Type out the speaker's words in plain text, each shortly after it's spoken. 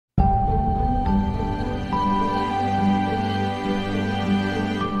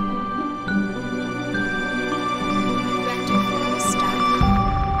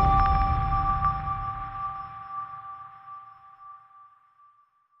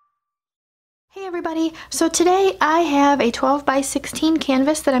Everybody, so today I have a 12 by 16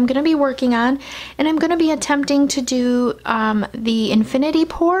 canvas that I'm going to be working on, and I'm going to be attempting to do the infinity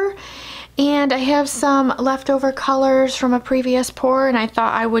pour, and I have some leftover colors from a previous pour and I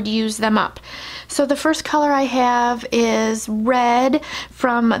thought I would use them up. So the first color I have is red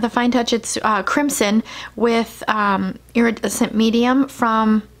from the Fine Touch. It's crimson with iridescent medium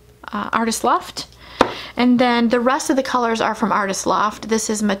from Artist Loft. And then the rest of the colors are from Artist Loft. This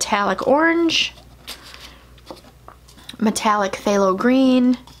is metallic orange, metallic phthalo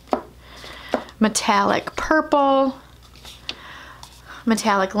green, metallic purple,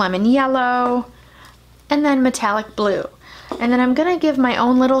 metallic lemon yellow, and then metallic blue. And then I'm going to give my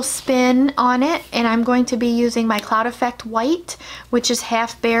own little spin on it, and I'm going to be using my Cloud Effect white, which is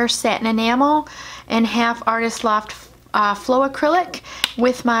half Behr satin enamel and half Artist Loft Flow acrylic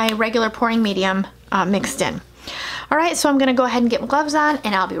with my regular pouring medium mixed in. Alright, so I'm going to go ahead and get my gloves on,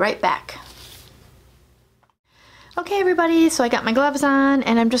 and I'll be right back. Okay everybody, so I got my gloves on,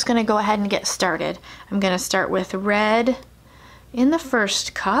 and I'm just going to go ahead and get started. I'm going to start with red in the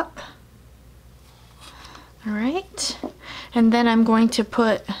first cup. Alright, and then I'm going to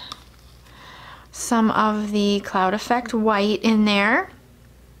put some of the Cloud Effect white in there.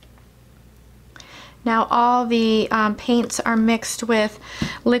 Now all the paints are mixed with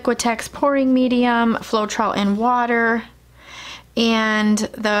Liquitex pouring medium, Floetrol and water, and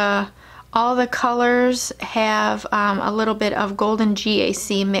all the colors have a little bit of Golden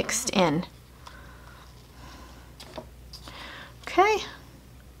GAC mixed in. Okay.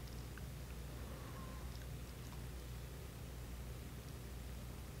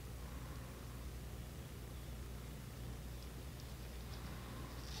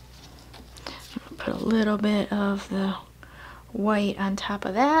 Put a little bit of the white on top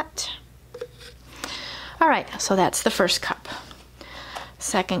of that. Alright, so that's the first cup.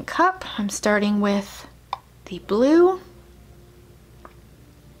 Second cup, I'm starting with the blue.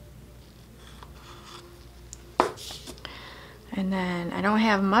 And then I don't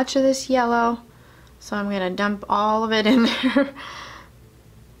have much of this yellow, so I'm going to dump all of it in there.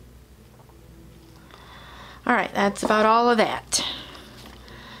 Alright, that's about all of that.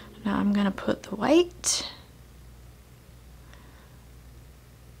 Now I'm going to put the white.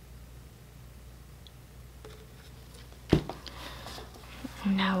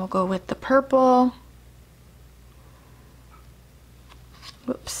 And now we'll go with the purple.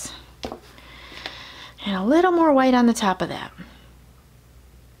 Whoops. And a little more white on the top of that.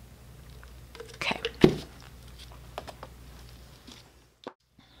 Okay.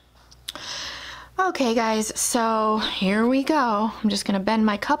 Okay guys, so here we go. I'm just going to bend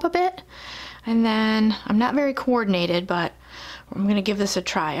my cup a bit, and then I'm not very coordinated, but I'm going to give this a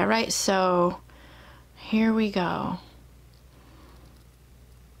try. Alright, so here we go.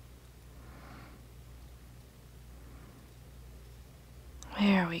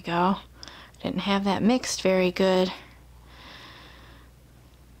 There we go. Didn't have that mixed very good.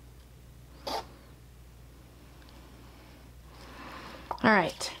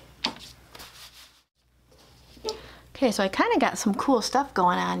 Alright. Okay, so I kind of got some cool stuff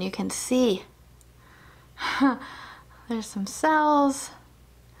going on. You can see there's some cells.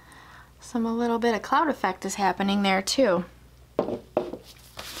 A little bit of cloud effect is happening there too.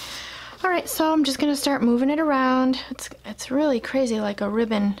 Alright, so I'm just going to start moving it around. It's really crazy, like a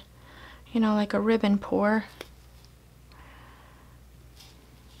ribbon, you know, like a ribbon pour. I'm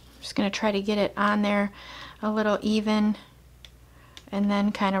just going to try to get it on there a little even, and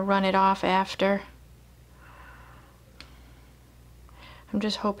then kind of run it off after. I'm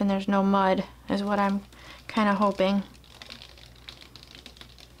just hoping there's no mud, is what I'm kind of hoping.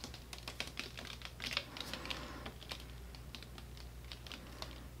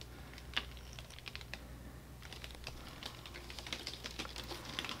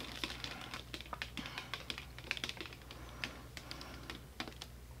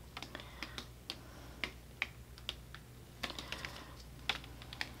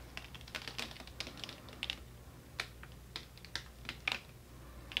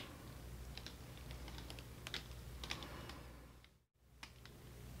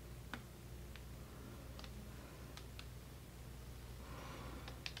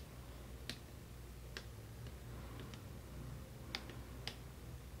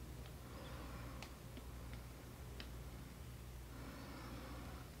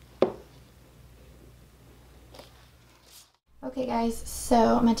 Okay guys, so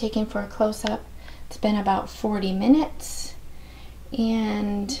I'm going to take in for a close-up. It's been about 40 minutes,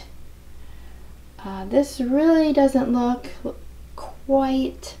 and this really doesn't look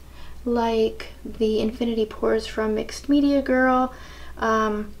quite like the Infinity pours from Mixed Media Girl.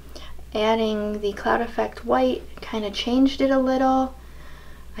 adding the cloud effect white kind of changed it a little.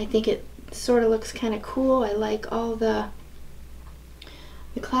 I think it sort of looks kind of cool. I like all the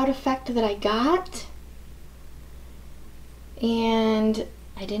cloud effect that I got, and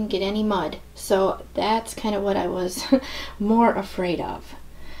I didn't get any mud, so that's kind of what I was more afraid of.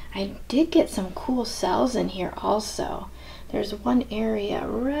 I did get some cool cells in here also. There's one area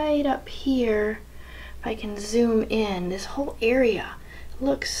right up here. If I can zoom in, this whole area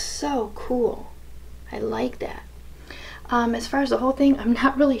looks so cool. I like that. As far as the whole thing, I'm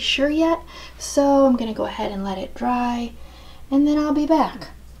not really sure yet, so I'm gonna go ahead and let it dry, and then I'll be back.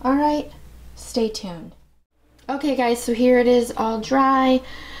 All right, stay tuned. Okay guys, so here it is all dry.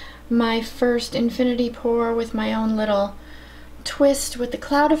 My first infinity pour with my own little twist with the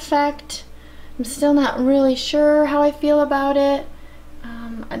cloud effect. I'm still not really sure how I feel about it.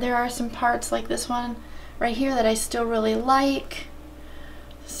 There are some parts like this one right here that I still really like.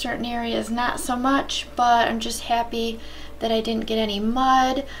 Certain areas not so much, but I'm just happy that I didn't get any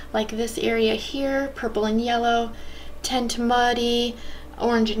mud. Like this area here, purple and yellow tend to muddy,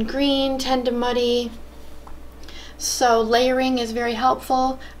 orange and green tend to muddy. So layering is very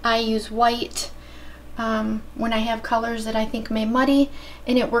helpful. I use white when I have colors that I think may muddy,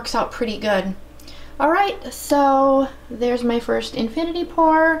 and it works out pretty good. Alright, so there's my first infinity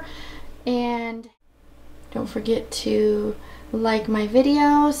pour, and don't forget to like my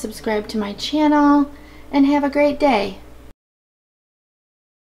video, subscribe to my channel, and have a great day.